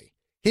 literally,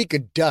 he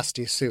could dust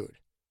Yasud.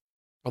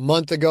 A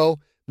month ago,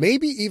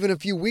 maybe even a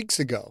few weeks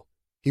ago,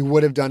 he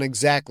would have done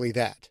exactly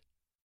that.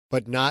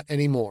 But not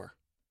anymore.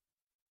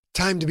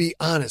 Time to be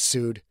honest,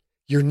 Sud.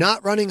 You're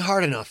not running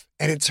hard enough,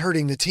 and it's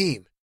hurting the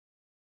team.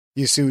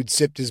 Yasud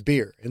sipped his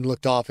beer and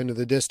looked off into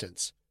the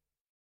distance.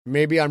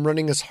 Maybe I'm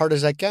running as hard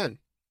as I can.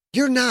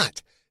 You're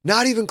not.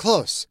 Not even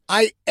close.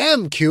 I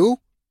am, Q.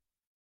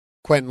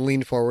 Quentin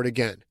leaned forward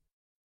again.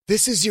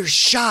 This is your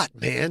shot,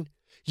 man.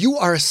 You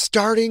are a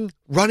starting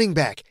running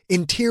back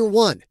in Tier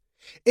 1.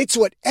 It's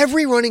what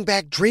every running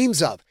back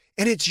dreams of,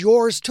 and it's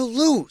yours to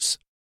lose.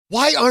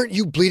 Why aren't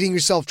you bleeding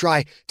yourself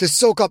dry to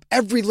soak up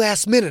every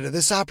last minute of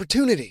this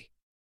opportunity?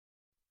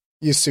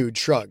 Yasud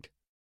shrugged.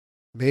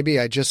 Maybe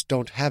I just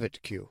don't have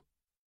it, Q.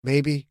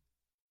 Maybe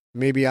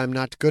I'm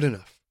not good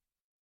enough.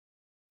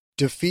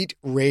 Defeat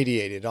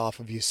radiated off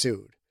of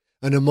Yasud,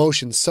 an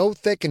emotion so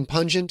thick and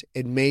pungent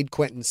it made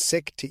Quentin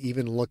sick to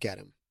even look at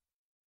him.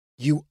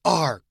 You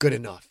are good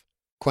enough,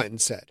 Quentin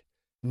said,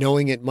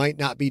 knowing it might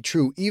not be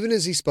true even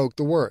as he spoke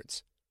the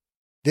words.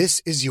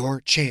 This is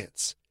your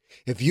chance.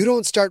 If you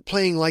don't start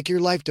playing like your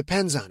life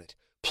depends on it,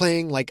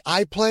 playing like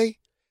I play,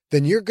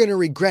 then you're going to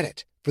regret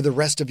it for the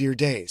rest of your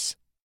days.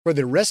 For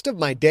the rest of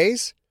my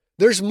days?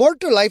 There's more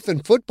to life than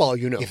football,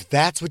 you know. If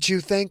that's what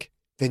you think,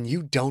 then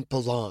you don't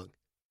belong.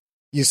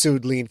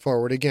 Yasud leaned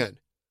forward again.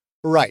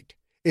 Right.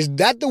 Is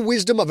that the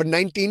wisdom of a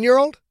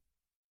 19-year-old?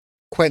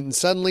 Quentin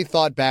suddenly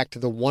thought back to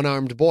the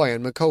one-armed boy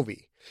on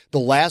McCovey, the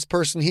last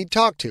person he'd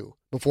talked to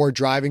before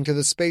driving to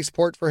the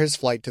spaceport for his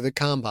flight to the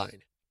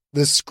Combine.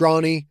 The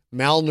scrawny,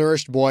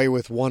 malnourished boy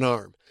with one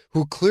arm,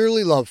 who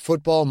clearly loved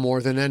football more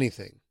than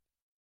anything.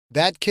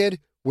 That kid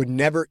would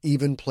never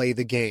even play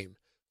the game,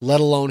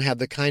 let alone have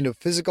the kind of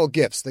physical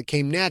gifts that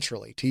came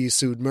naturally to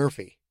Yasud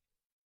Murphy.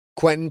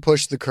 Quentin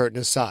pushed the curtain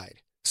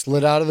aside,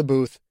 slid out of the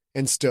booth,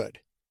 and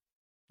stood.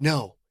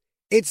 No,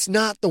 it's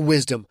not the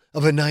wisdom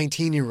of a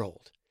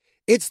 19-year-old.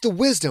 It's the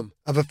wisdom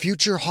of a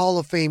future Hall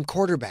of Fame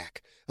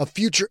quarterback, a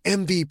future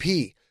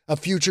MVP, a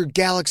future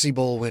Galaxy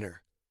Bowl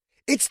winner.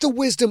 It's the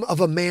wisdom of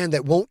a man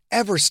that won't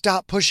ever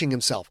stop pushing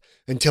himself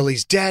until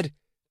he's dead,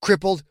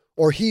 crippled,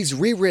 or he's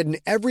rewritten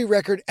every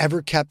record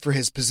ever kept for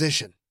his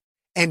position.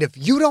 And if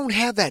you don't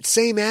have that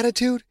same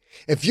attitude,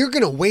 if you're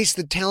going to waste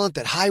the talent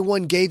that High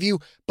One gave you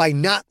by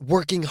not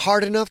working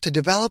hard enough to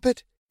develop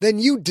it, then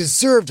you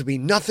deserve to be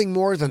nothing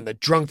more than the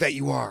drunk that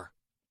you are.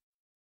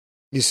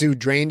 Yasud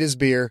drained his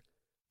beer,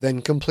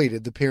 then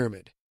completed the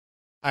pyramid.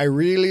 I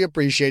really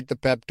appreciate the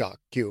pep talk,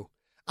 Q.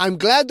 I'm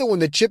glad that when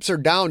the chips are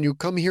down, you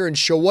come here and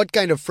show what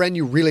kind of friend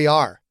you really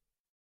are.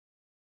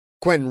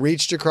 Quentin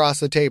reached across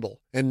the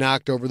table and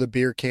knocked over the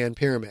beer can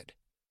pyramid.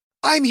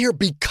 I'm here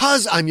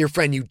because I'm your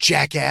friend, you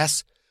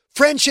jackass.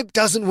 Friendship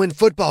doesn't win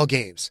football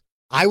games.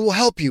 I will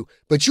help you,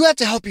 but you have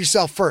to help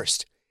yourself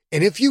first.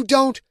 And if you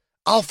don't,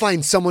 I'll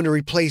find someone to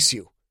replace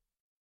you.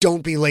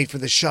 Don't be late for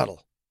the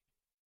shuttle.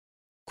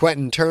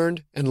 Quentin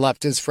turned and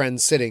left his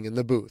friend sitting in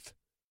the booth.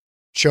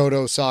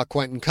 Chodo saw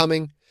Quentin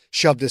coming,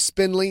 shoved a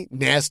spindly,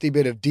 nasty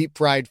bit of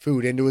deep-fried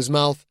food into his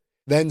mouth,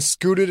 then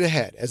scooted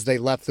ahead as they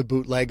left the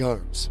bootleg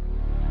arms.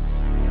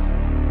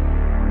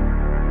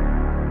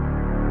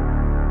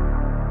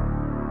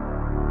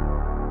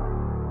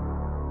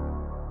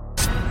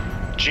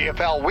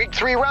 GFL Week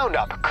 3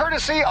 Roundup,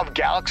 courtesy of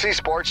Galaxy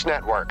Sports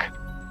Network.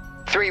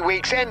 3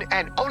 weeks in,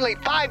 and only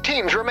 5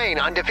 teams remain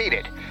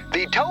undefeated.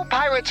 The Toe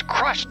Pirates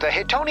crushed the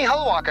Hitoni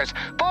Hullwalkers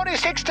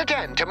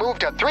 46-10 to move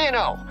to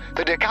 3-0.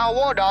 The Dakar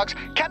War Dogs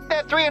kept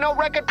their 3-0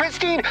 record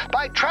pristine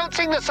by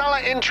trouncing the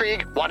Sala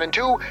Intrigue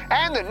 1-2,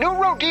 and the New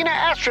Rodina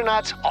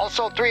Astronauts,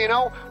 also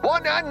 3-0,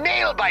 won a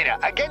nail-biter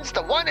against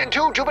the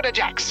 1-2 Jupiter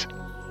Jacks.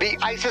 The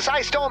Isis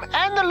Ice Storm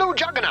and the Lou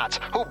Juggernauts,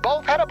 who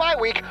both had a bye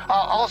week,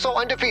 are also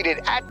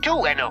undefeated at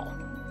 2-0.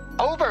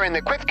 Over in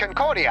the Quith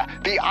Concordia,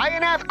 the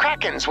Ionath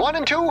Krakens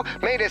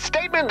 1-2 made a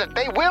statement that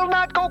they will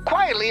not go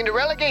quietly into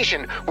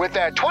relegation with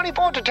their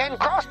 24-10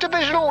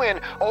 cross-divisional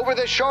win over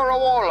the Shora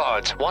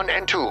Warlords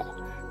 1-2.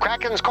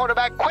 Krakens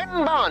quarterback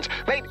Quentin Barnes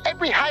made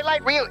every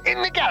highlight reel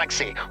in the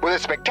galaxy with a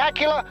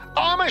spectacular,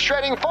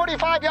 armor-shredding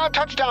 45-yard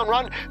touchdown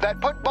run that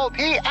put both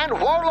he and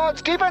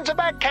Warlords defensive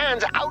back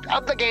Cans out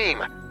of the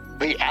game.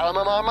 The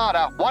Alamo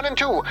Armada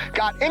 1-2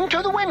 got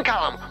into the win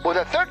column with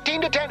a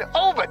 13-10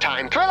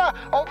 overtime thriller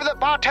over the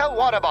Bartel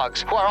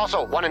Waterbugs, who are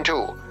also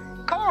 1-2.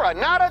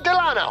 Coronado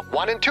Delano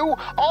 1-2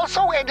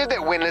 also ended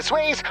their winless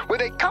ways with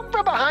a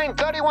come-from-behind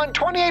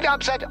 31-28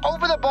 upset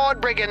over the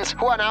Board Brigands,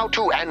 who are now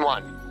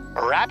 2-1.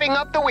 Wrapping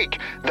up the week,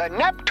 the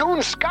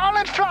Neptune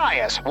Scarlet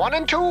Flyers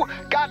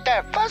 1-2 got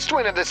their first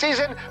win of the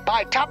season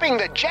by topping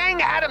the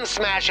Jang Adams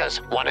Smashers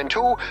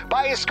 1-2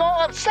 by a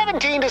score of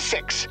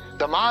 17-6.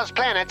 The Mars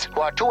Planets, who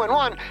are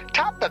 2-1,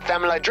 topped the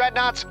Themla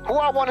Dreadnoughts, who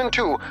are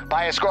 1-2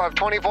 by a score of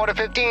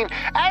 24-15,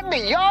 and the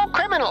Yaw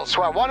Criminals,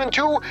 who are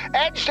 1-2,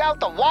 edged out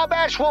the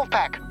Wabash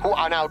Wolfpack, who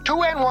are now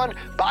 2-1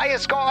 by a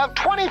score of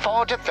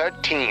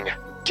 24-13.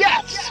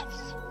 Deaths!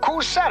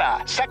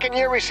 Kusera,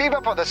 second-year receiver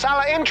for the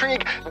Sala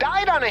Intrigue,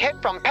 died on a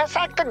hit from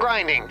Pesak the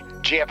Grinding.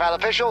 GFL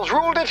officials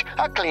ruled it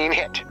a clean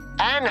hit.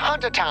 And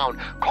Huntertown,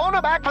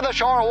 cornerback for the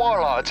Shora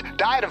Warlords,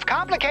 died of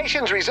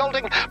complications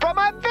resulting from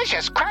a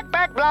vicious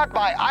crackback block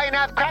by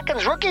Ionath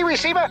Kraken's rookie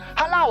receiver,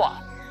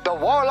 Halawa. The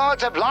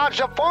Warlords have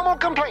lodged a formal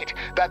complaint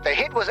that the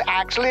hit was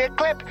actually a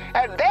clip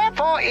and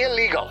therefore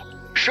illegal.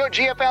 Should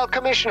GFL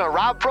Commissioner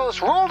Rob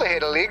Frost rule the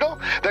hit illegal,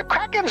 the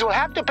Krakens will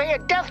have to pay a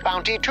death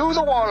bounty to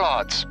the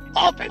Warlords.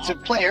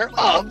 Offensive Player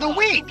of the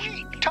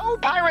Week. Toe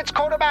Pirates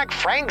quarterback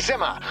Frank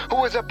Zimmer, who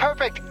was a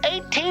perfect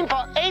 18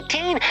 for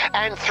 18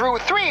 and threw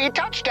 3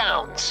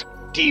 touchdowns.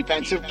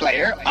 Defensive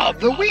Player of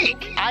the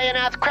Week.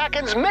 Ionath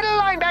Kraken's middle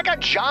linebacker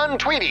John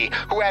Tweedy,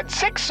 who had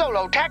 6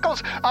 solo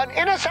tackles, an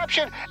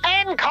interception,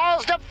 and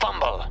caused a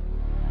fumble.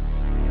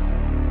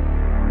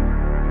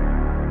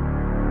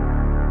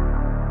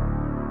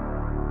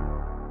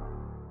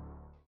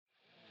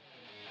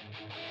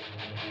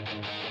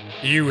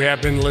 You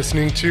have been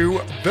listening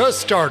to The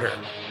Starter,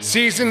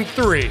 Season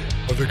 3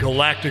 of the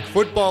Galactic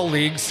Football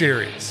League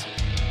series.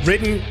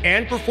 Written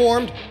and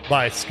performed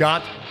by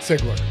Scott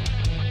Sigler.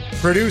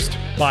 Produced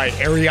by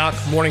Ariok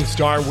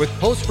Morningstar with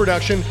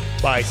post-production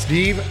by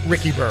Steve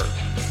Rickyberg.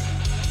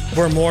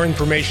 For more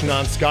information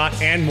on Scott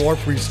and more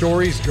free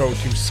stories, go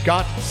to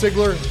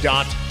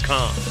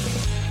scottsigler.com.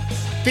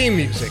 Theme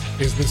music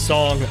is the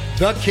song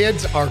The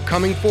Kids Are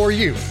Coming For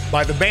You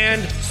by the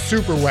band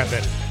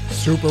Superweapon.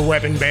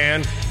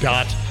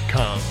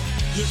 Superweaponband.com.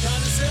 You're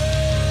trying to say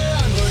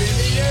I'm going in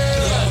the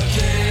air. The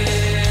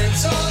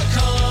kids are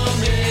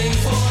coming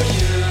for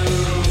you.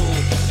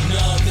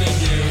 Nothing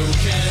you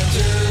can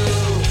do.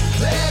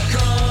 They're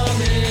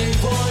coming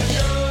for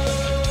you.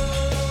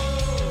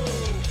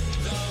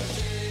 The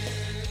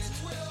kids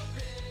will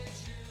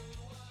pitch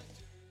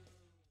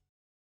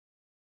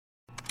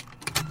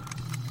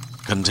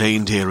you.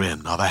 Contained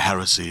herein are the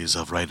heresies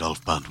of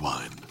Radolf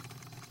Burntwine,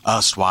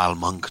 erstwhile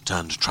monk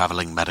turned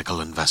traveling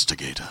medical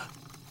investigator.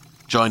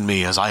 Join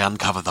me as I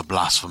uncover the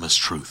blasphemous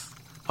truth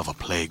of a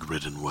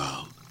plague-ridden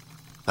world,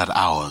 that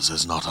ours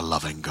is not a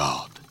loving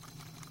God,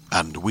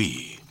 and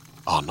we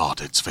are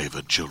not its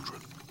favored children.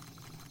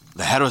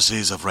 The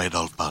heresies of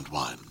Radolf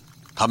Burntwine,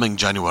 coming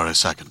January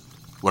 2nd,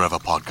 wherever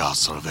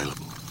podcasts are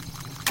available.